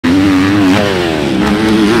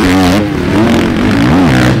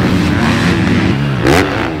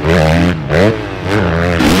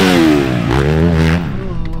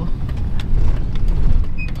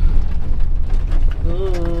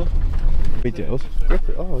Dills.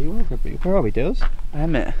 Oh, you are grippy. Where are we, Dills?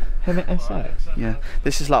 Hemet SX. Yeah,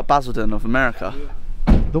 this is like Basildon of America.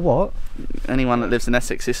 The what? Anyone that lives in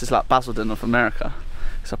Essex, this is like Basildon of America.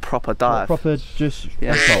 It's a proper dive. Proper, just.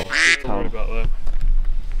 Yeah.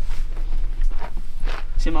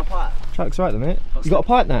 See my pipe? Chuck's right, then, mate. You got a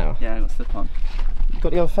pipe now? Yeah, I got slip on. You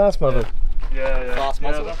got the old fast muzzle. Yeah. Fast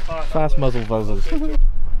muzzle. Yeah, fast muzzle buzzers.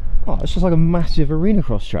 Oh, it's just like a massive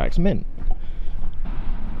Arenacross track. It's mint.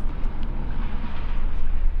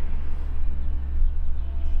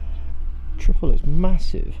 Triple looks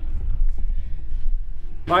massive.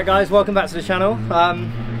 Right guys, welcome back to the channel.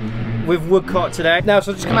 With Woodcock today. Now,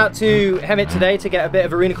 so I've just come out to Hemet today to get a bit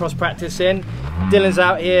of Arenacross practice in. Dylan's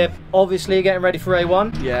out here, obviously getting ready for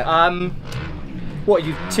A1. Yeah. What, are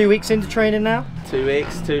you 2 weeks into training now? 2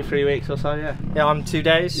 weeks, 3 weeks or so, yeah. Yeah, I'm 2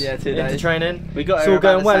 days. Yeah, 2 days into training. We got it's here all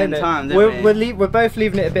going about well, the same isn't time, it? didn't We're both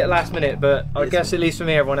leaving it a bit last minute, but I guess at least for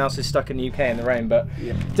me, everyone else is stuck in the UK in the rain. But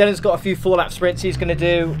yeah. Dylan's got a few 4-lap sprints he's going to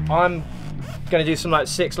do. I'm going to do some like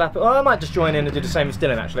 6-lap. Oh, I might just join in and do the same as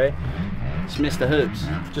Dylan actually. Just missed the hoops.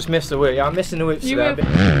 Just missed the whoops. Yeah, I'm missing the whoops today.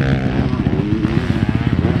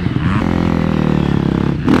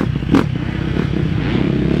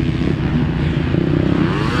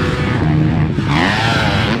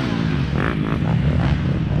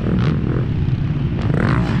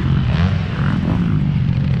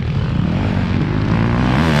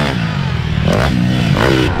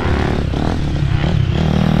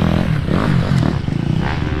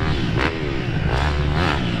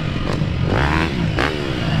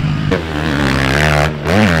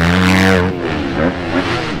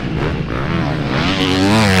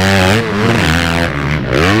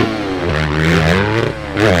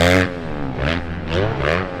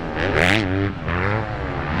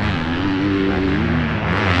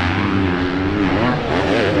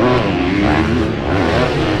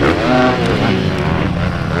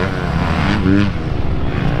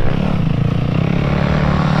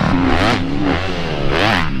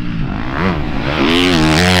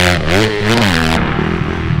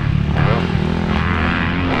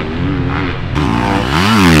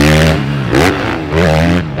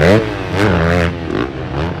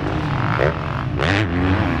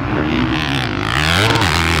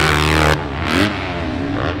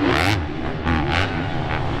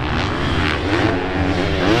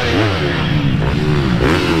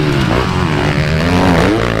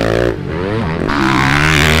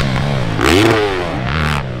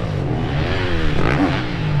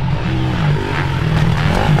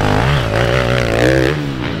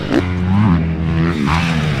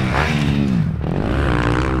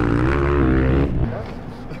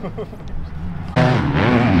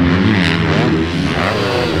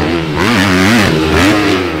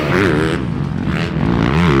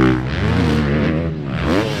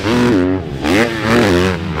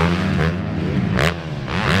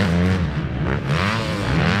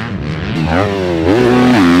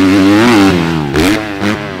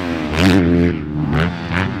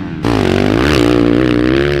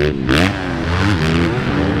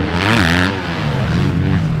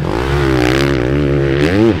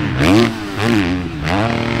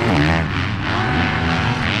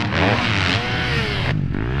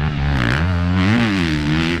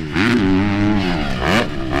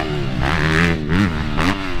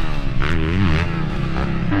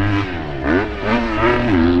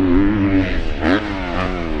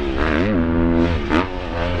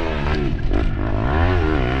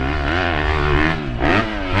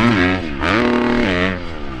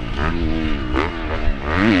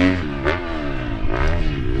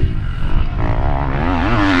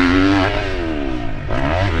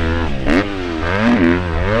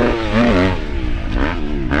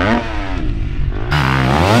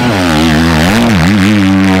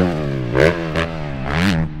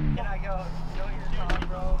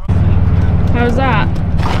 How's that?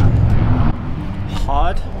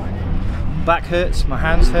 Hard. Back hurts, my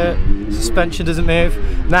hands hurt, suspension doesn't move.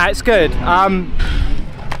 Nah, it's good. Nah,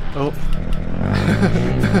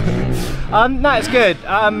 it's good.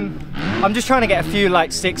 I'm just trying to get a few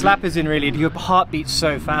like 6-lappers in really. Your heart beats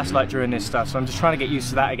so fast like during this stuff, so I'm just trying to get used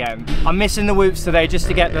to that again. I'm missing the whoops today just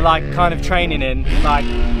to get the like kind of training in. Like,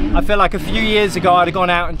 I feel like a few years ago I'd have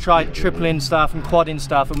gone out and tried tripling stuff and quadding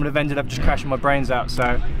stuff and would have ended up just crashing my brains out.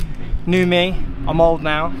 So, new me, I'm old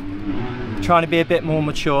now, trying to be a bit more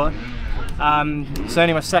mature. It's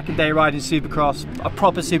only my second day riding Supercross, a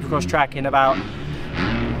proper Supercross track in about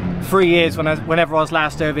 3 years whenever I was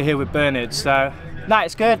last over here with Bernard. So, nah,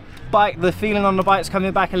 it's good. The feeling on the bike's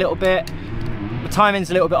coming back a little bit. The timing's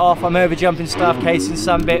a little bit off. I'm over jumping stuff, casing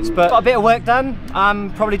some bits, but got a bit of work done.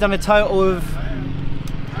 Probably done a total of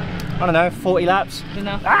don't know, 40 laps.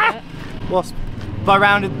 Enough. What's, I've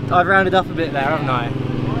rounded up a bit there, haven't I?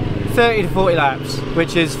 30 to 40 laps,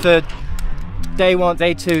 which is for day 1,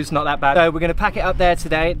 day 2 is not that bad. So we're going to pack it up there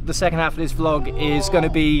today. The second half of this vlog is going to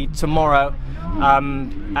be tomorrow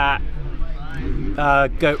at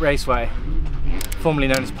Goat Raceway, formerly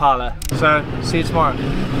known as Parlour. So see you tomorrow.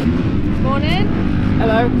 Morning.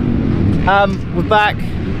 Hello. We're back.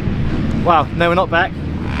 Well, no, we're not back.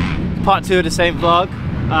 Part 2 of the same vlog.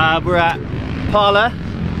 We're at Parlour,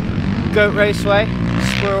 Goat Raceway,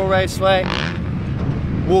 Squirrel Raceway,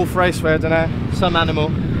 Wolf Raceway, I don't know, some animal.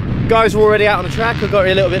 Guys are already out on the track. I got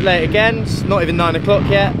here a little bit late again. It's not even 9 o'clock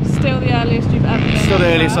yet. Still the earliest you've ever been. Still the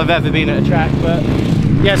earliest I've ever been at a track, but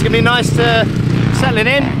yeah, it's gonna be nice to settling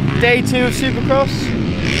in. Day 2 of Supercross.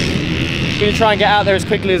 Gonna try and get out there as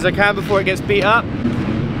quickly as I can before it gets beat up.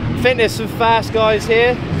 I think there's some fast guys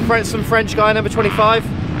here. Some French guy, number 25.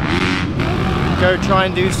 Go try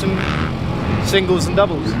and do some singles and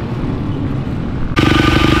doubles.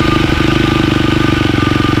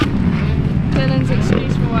 Dylan's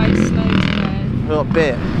excuse for why he's slow today. Got a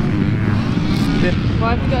bit.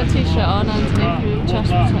 Why have you got a t-shirt on underneath your chest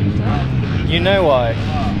protector? You know why?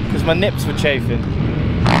 Because my nips were chafing.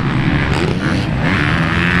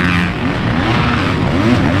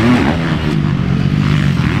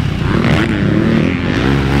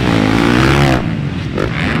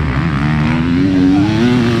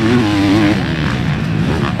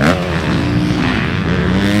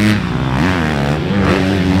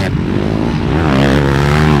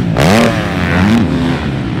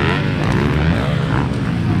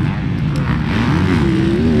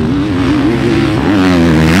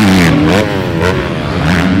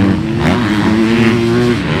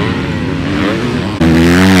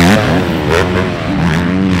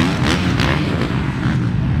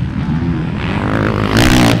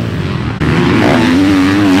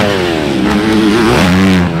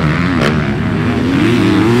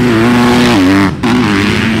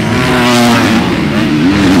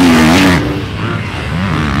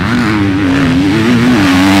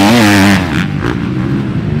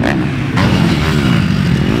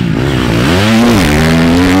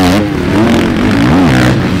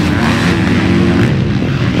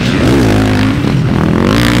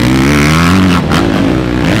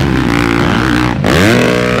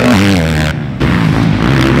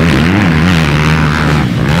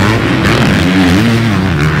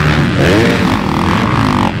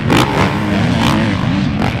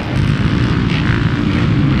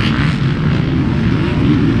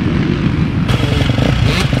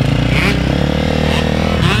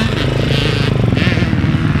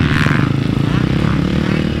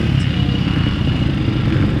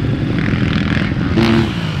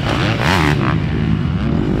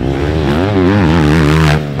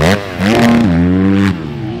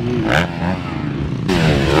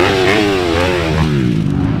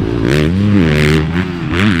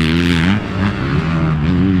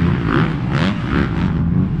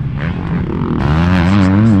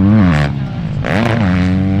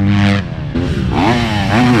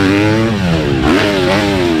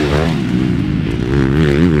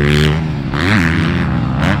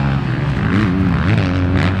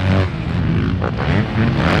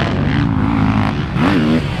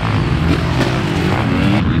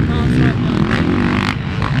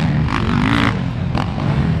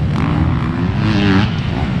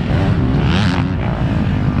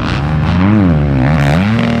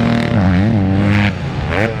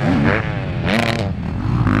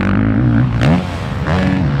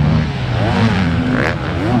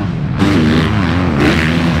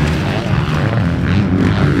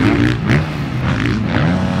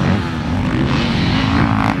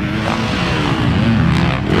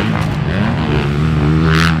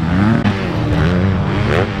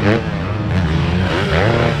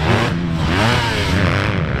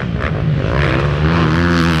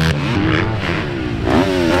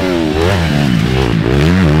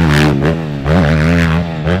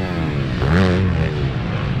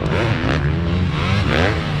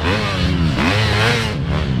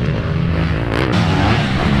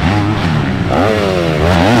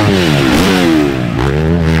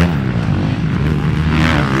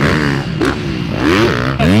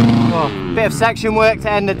 Bit of section work to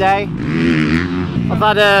end the day. I've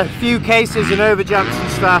had a few cases and overjumps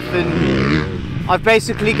and stuff, and I've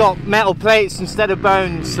basically got metal plates instead of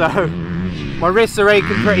bones, so my wrists are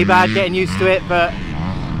aching pretty bad getting used to it, but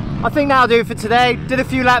I think that'll do for today. Did a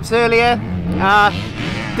few laps earlier,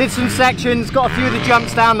 did some sections, got a few of the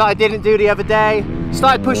jumps down that I didn't do the other day,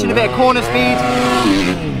 started pushing a bit of corner speed.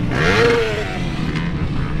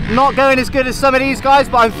 Not going as good as some of these guys,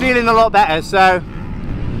 but I'm feeling a lot better, so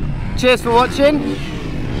cheers for watching.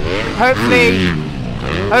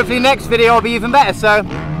 Hopefully next video will be even better, so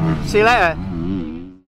see you later.